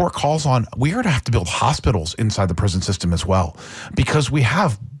the report calls on, we are going to have to build hospitals inside the prison system as well, because we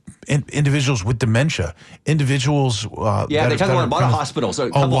have individuals with dementia, individuals. They talk about a lot of hospitals. A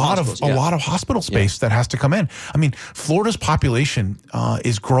lot of hospital space that has to come in. I mean, Florida's population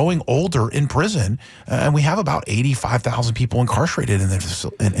is growing older in prison, and we have about 85,000 people incarcerated in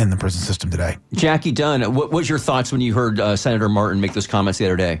the prison system today. Jackie Dunn, what was your thoughts when you heard Senator Martin make those comments the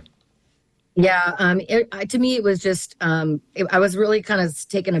other day? Yeah, to me, it was just, I was really kind of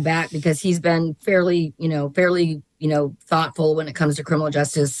taken aback because he's been fairly thoughtful when it comes to criminal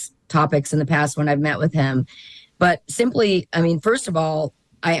justice topics in the past when I've met with him. But simply, first of all,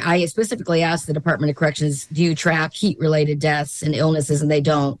 I specifically asked the Department of Corrections, do you track heat-related deaths and illnesses? And they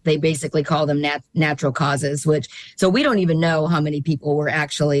don't. They basically call them natural causes, so we don't even know how many people were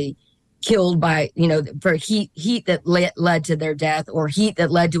actually killed by, for heat that led to their death or heat that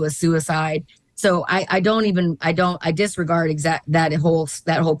led to a suicide. So I disregard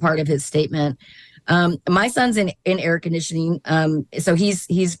that whole part of his statement. My son's in air conditioning, so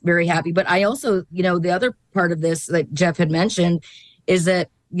he's very happy. But I also, the other part of this that Jeff had mentioned is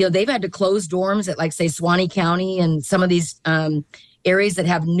that, they've had to close dorms at, like, say, Suwannee County and some of these areas that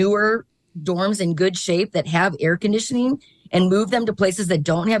have newer dorms in good shape that have air conditioning, and move them to places that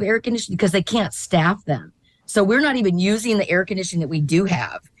don't have air conditioning because they can't staff them. So we're not even using the air conditioning that we do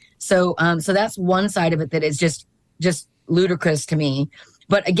have. So that's one side of it that is just ludicrous to me.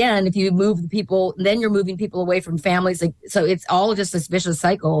 But again, if you move the people, then you're moving people away from families. So it's all just a vicious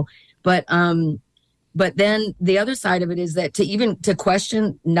cycle. But then the other side of it is that to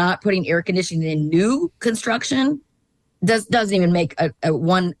question not putting air conditioning in new construction doesn't even make a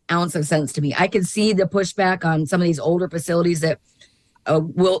 1 ounce of sense to me. I can see the pushback on some of these older facilities that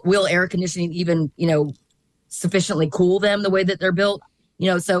will air conditioning even, sufficiently cool them the way that they're built.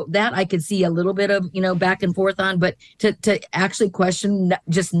 So that I could see a little bit of, back and forth on, but to actually question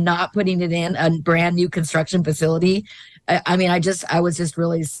just not putting it in a brand new construction facility. I was just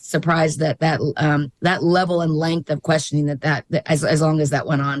really surprised that level and length of questioning that as long as that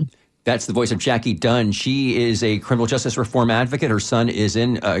went on. That's the voice of Jackie Dunn. She is a criminal justice reform advocate. Her son is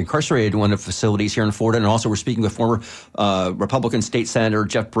incarcerated in one of the facilities here in Florida. And also we're speaking with former Republican State Senator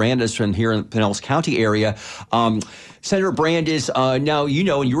Jeff Brandes from here in the Pinellas County area. Senator Brandes, now, and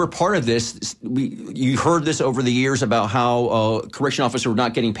you were part of this. You heard this over the years about how correction officers were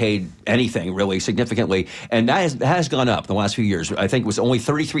not getting paid anything really significantly. And that has gone up in the last few years. I think it was only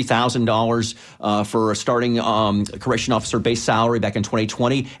 $33,000 for a starting correction officer base salary back in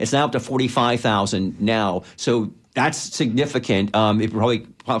 2020. It's now up to $45,000 now. So that's significant. It probably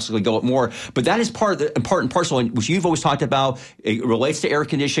possibly go up more, but that is part and parcel, and which you've always talked about. It relates to air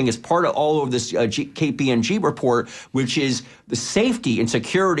conditioning. It's part of all of this KPMG report, which is the safety and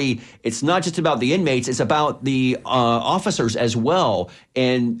security. It's not just about the inmates; it's about the officers as well.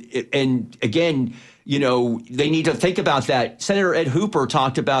 And again, they need to think about that. Senator Ed Hooper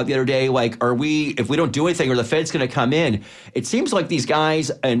talked about the other day, like, if we don't do anything, are the Fed's going to come in? It seems like these guys,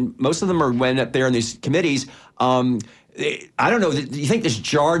 and most of them are went up there in these committees, I don't know. Do you think this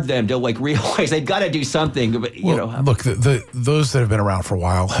jarred them to like realize they've got to do something? But, look, those that have been around for a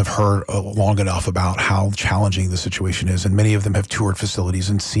while have heard long enough about how challenging the situation is, and many of them have toured facilities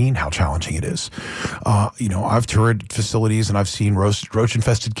and seen how challenging it is. I've toured facilities and I've seen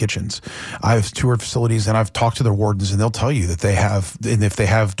roach-infested kitchens. I've toured facilities and I've talked to their wardens, and they'll tell you that they have, and if they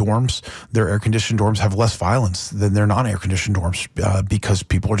have dorms, their air-conditioned dorms have less violence than their non-air-conditioned dorms because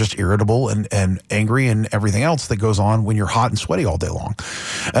people are just irritable and angry and everything else that goes on when you're hot and sweaty all day long.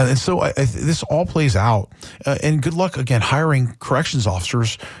 And so this all plays out. And good luck, again, hiring corrections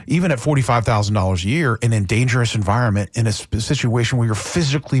officers, even at $45,000 a year in a dangerous environment in a situation where you're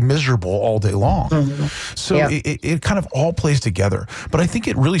physically miserable all day long. So it kind of all plays together. But I think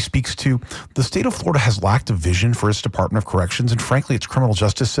it really speaks to the state of Florida has lacked a vision for its Department of Corrections and, frankly, its criminal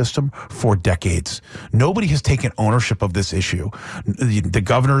justice system for decades. Nobody has taken ownership of this issue. The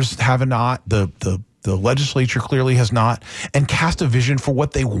governors have not, the legislature clearly has not, and cast a vision for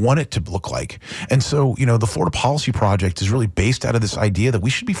what they want it to look like. And so, the Florida Policy Project is really based out of this idea that we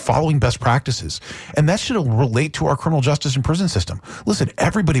should be following best practices. And that should relate to our criminal justice and prison system. Listen,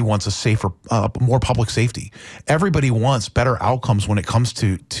 everybody wants a safer, more public safety. Everybody wants better outcomes when it comes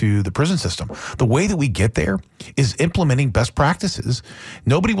to the prison system. The way that we get there is implementing best practices.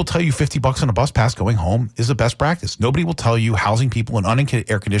 Nobody will tell you $50 on a bus pass going home is a best practice. Nobody will tell you housing people in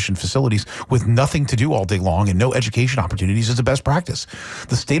unair-conditioned facilities with nothing to do all day long and no education opportunities is a best practice.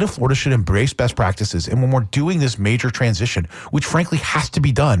 The state of Florida should embrace best practices. And when we're doing this major transition, which frankly has to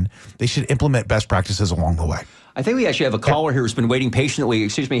be done, they should implement best practices along the way. I think we actually have a caller here who's been waiting patiently.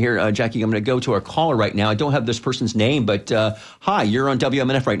 Excuse me here, Jackie. I'm going to go to our caller right now. I don't have this person's name, but hi, you're on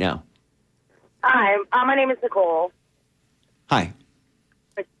WMNF right now. Hi, my name is Nicole. Hi.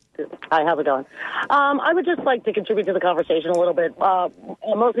 Hi, how's it going? I would just like to contribute to the conversation a little bit,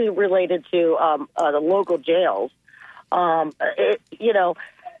 mostly related to the local jails.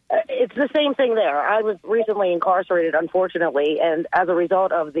 It's the same thing there. I was recently incarcerated, unfortunately, and as a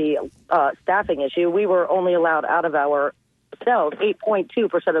result of the staffing issue, we were only allowed out of our cells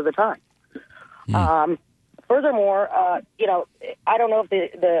 8.2% of the time. Furthermore, I don't know if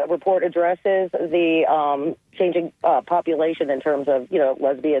the report addresses the changing population in terms of,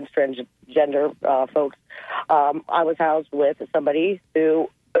 lesbians, transgender folks. I was housed with somebody who,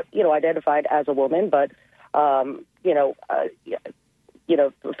 identified as a woman, but,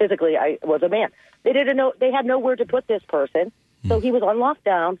 physically I was a man. They didn't know, they had nowhere to put this person. So he was on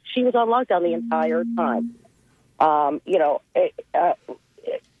lockdown. She was on lockdown the entire time.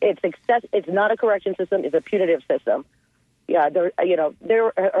 It's not a correction system. It's a punitive system. Yeah, there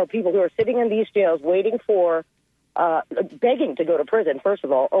are people who are sitting in these jails waiting for, begging to go to prison, first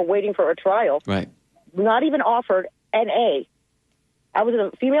of all, or waiting for a trial. Right. Not even offered NA. I was in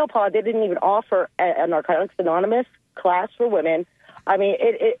a female pod. They didn't even offer a Narcotics Anonymous class for women. I mean,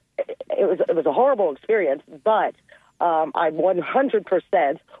 it was a horrible experience, but I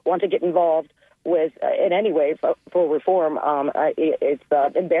 100% want to get involved with in any way for reform. It's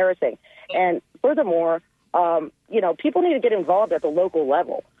embarrassing. And furthermore, people need to get involved at the local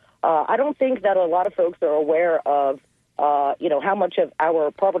level. I don't think that a lot of folks are aware of, how much of our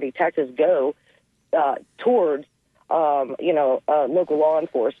property taxes go towards, local law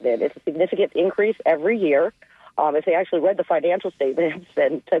enforcement. It's a significant increase every year. If they actually read the financial statements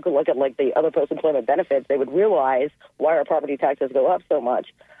and took a look at the other post-employment benefits, they would realize why our property taxes go up so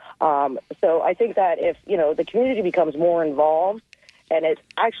much. So I think that if, the community becomes more involved and is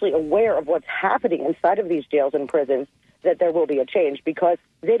actually aware of what's happening inside of these jails and prisons, that there will be a change because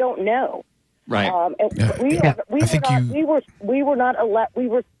they don't know. Right. We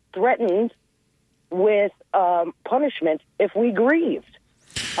were threatened with punishment if we grieved.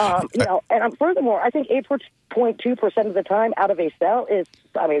 And furthermore, I think 8.2% of the time out of a cell is,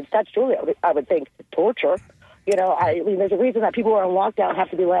 statutorily, I would think torture. There's a reason that people who are on lockdown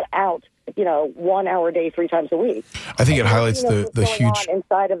have to be let out, 1 hour a day, 3 times a week. I think it highlights the huge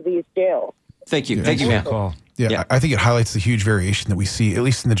inside of these jails. Thank you. Thank you, ma'am. Yeah, I think it highlights the huge variation that we see, at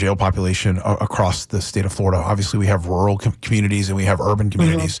least in the jail population across the state of Florida. Obviously, we have rural communities and we have urban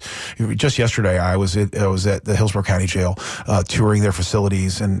communities. Mm-hmm. Just yesterday, I was at the Hillsborough County Jail, touring their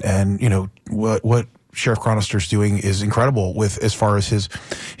facilities, and what Sheriff Chronister's doing is incredible with as far as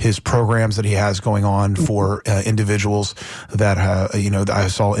his programs that he has going on for individuals that I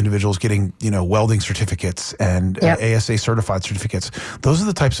saw individuals getting welding certificates and ASA certified certificates. Those are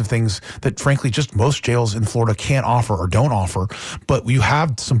the types of things that frankly just most jails in Florida can't offer or don't offer. But you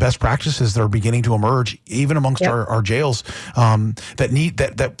have some best practices that are beginning to emerge even amongst our jails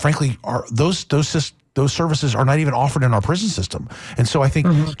that frankly are those those services are not even offered in our prison system. And so I think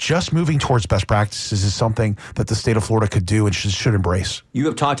just moving towards best practices is something that the state of Florida could do and should embrace. You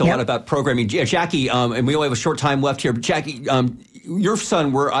have talked a lot about programming. Jackie, and we only have a short time left here, but Jackie, your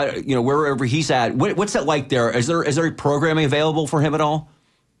son, wherever he's at, what's that like there? Is there programming available for him at all?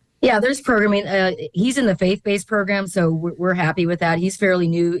 Yeah, there's programming. He's in the faith-based program, so we're happy with that. He's fairly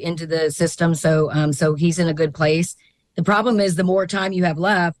new into the system, so he's in a good place. The problem is the more time you have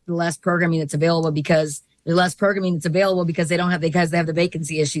left, the less programming that's available because they have the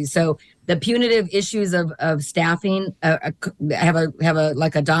vacancy issues. So the punitive issues of staffing have a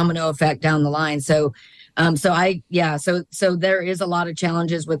like a domino effect down the line. So there is a lot of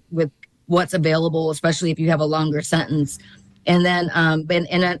challenges with what's available, especially if you have a longer sentence. And then, and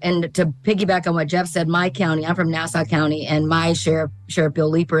to piggyback on what Jeff said, my county, I'm from Nassau County, and my Sheriff Bill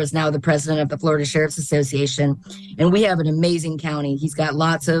Leeper is now the president of the Florida Sheriff's Association. And we have an amazing county. He's got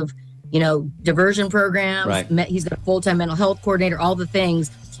lots of, diversion programs. Right. He's got a full-time mental health coordinator, all the things.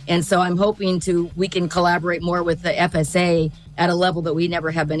 And so I'm hoping we can collaborate more with the FSA at a level that we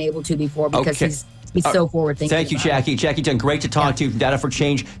never have been able to before because he's so forward thinking. Thank you, Jackie. Jackie, done great to talk to you from Data for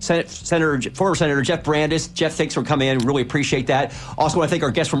Change. Former Senator Jeff Brandis. Jeff, thanks for coming in. Really appreciate that. Also want to thank our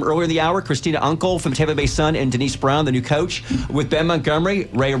guests from earlier in the hour, Christina Uncle from Tampa Bay Sun and Denise Brown, the new coach. With Ben Montgomery,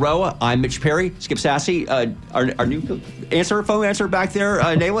 Ray Roa, I'm Mitch Perry, Skip Sassy, our new phone answer back there,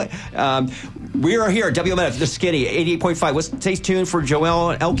 Nayla. We are here at WMNF, The Skinny, 88.5. Stay tuned for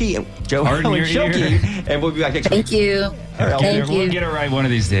Joelle Elke and Jokie, and we'll be back next week. Thank you. We'll get it right one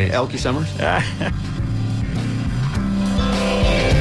of these days. Elke Summers.